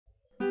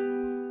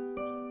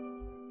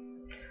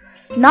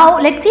Now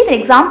let's see the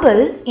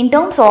example in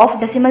terms of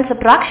decimal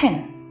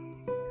subtraction.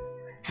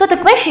 So the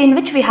question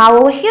which we have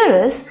over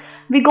here is,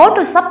 we got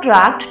to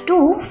subtract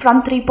 2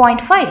 from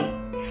 3.5.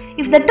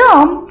 If the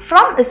term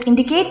from is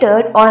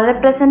indicated or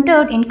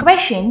represented in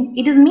question,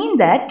 it is mean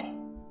that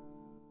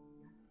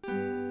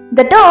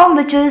the term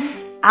which is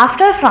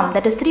after from,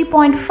 that is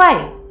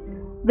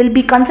 3.5, will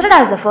be considered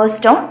as the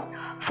first term,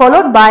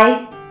 followed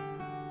by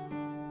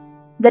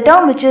the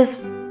term which is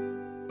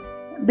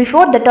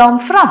before the term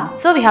from.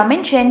 So we have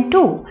mentioned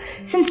 2.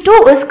 Since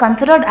 2 is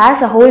considered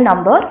as a whole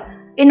number,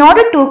 in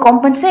order to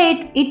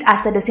compensate it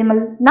as a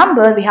decimal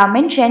number, we have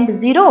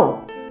mentioned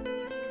 0.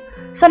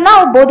 So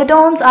now both the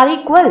terms are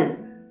equal.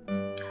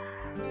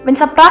 When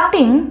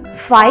subtracting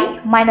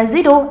 5 minus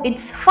 0,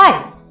 it's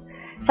 5.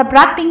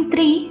 Subtracting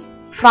 3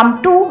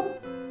 from 2,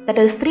 that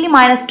is 3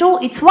 minus 2,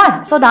 it's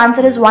 1. So the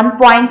answer is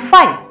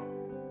 1.5.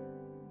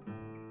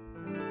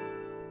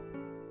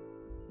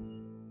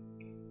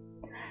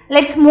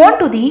 Let's move on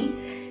to the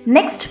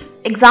next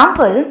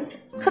example.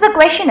 So the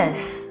question is,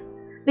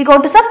 we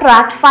got to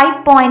subtract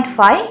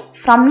 5.5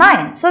 from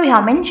 9. So we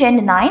have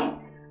mentioned 9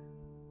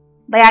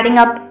 by adding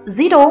up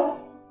 0,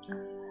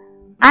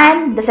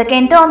 and the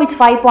second term is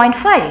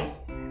 5.5.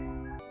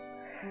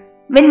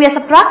 When we are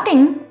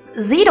subtracting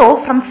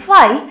 0 from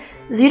 5,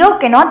 0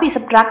 cannot be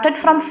subtracted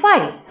from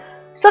 5.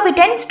 So we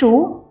tend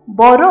to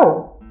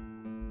borrow.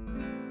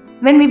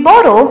 When we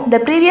borrow, the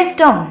previous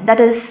term, that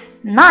is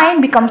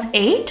 9, becomes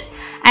 8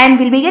 and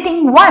we'll be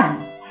getting 1.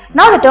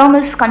 Now the term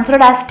is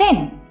considered as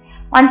 10.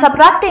 On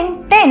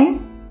subtracting 10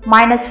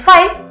 minus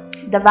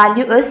 5, the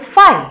value is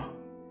 5.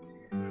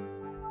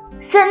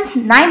 Since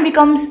 9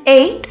 becomes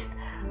 8,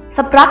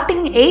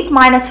 subtracting 8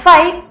 minus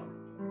 5,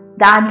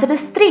 the answer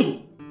is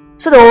 3.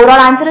 So the overall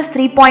answer is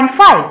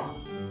 3.5.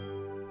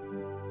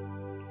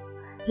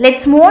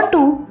 Let's move on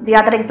to the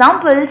other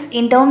examples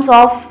in terms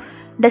of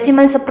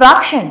decimal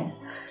subtraction.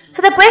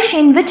 So the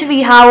question which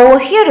we have over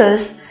here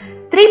is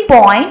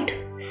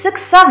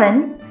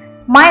 3.67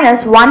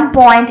 minus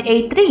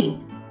 1.83.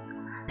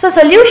 So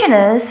solution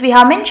is, we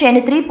have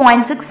mentioned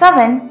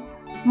 3.67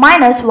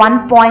 minus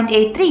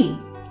 1.83.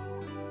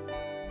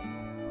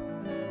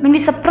 When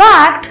we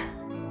subtract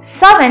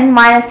 7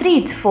 minus 3,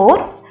 it's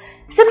 4.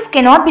 6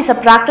 cannot be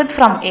subtracted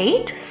from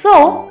 8.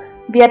 So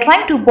we are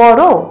trying to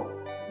borrow.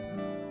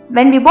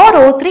 When we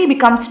borrow, 3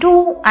 becomes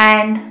 2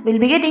 and we'll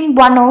be getting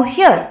 1 over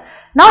here.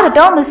 Now the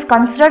term is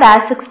considered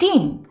as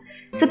 16.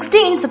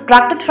 16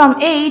 subtracted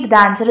from 8, the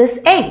answer is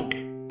 8.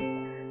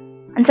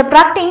 And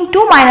subtracting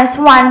 2 minus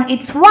 1,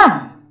 it's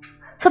 1.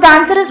 So the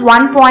answer is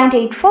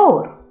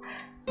 1.84.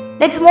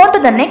 Let's move to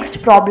the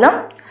next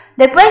problem.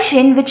 The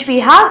question which we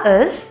have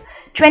is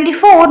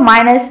 24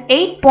 minus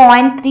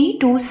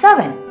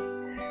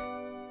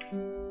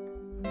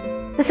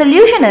 8.327. The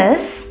solution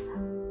is,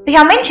 we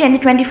have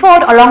mentioned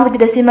 24 along with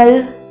the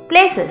decimal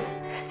places.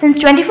 Since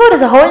 24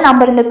 is a whole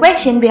number in the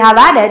question, we have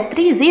added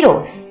 3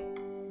 zeros.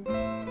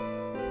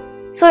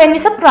 So when we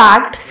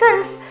subtract,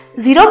 since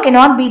 0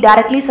 cannot be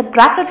directly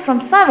subtracted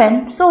from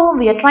 7, so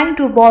we are trying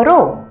to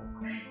borrow.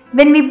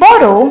 When we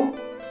borrow,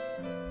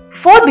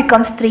 4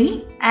 becomes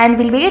 3 and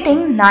we'll be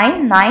getting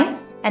 9, 9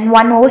 and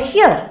 1 over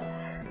here.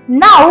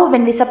 Now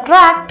when we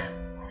subtract,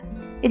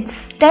 it's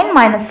 10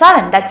 minus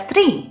 7, that's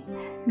 3.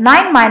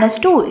 9 minus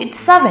 2, it's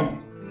 7.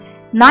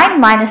 9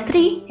 minus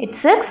 3,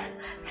 it's 6.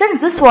 Since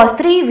this was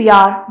 3, we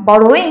are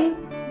borrowing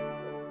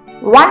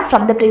 1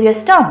 from the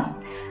previous term.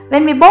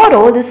 When we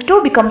borrow, this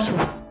 2 becomes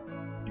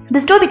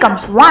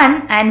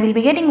 1 and we'll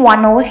be getting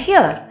 1 over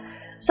here.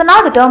 So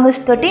now the term is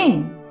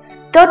 13.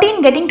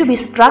 13 getting to be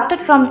subtracted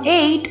from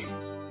 8,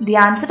 the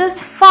answer is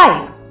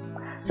 5.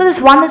 So this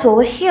 1 is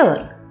over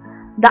here.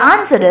 The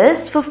answer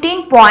is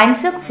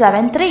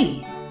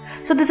 15.673.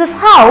 So this is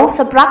how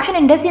subtraction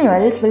in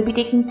decimals will be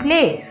taking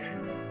place.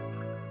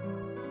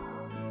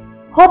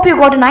 Hope you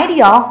got an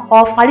idea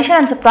of addition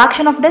and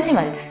subtraction of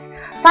decimals.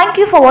 Thank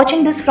you for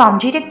watching this from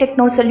GTech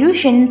Techno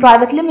Solution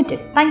Private Limited.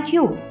 Thank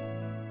you.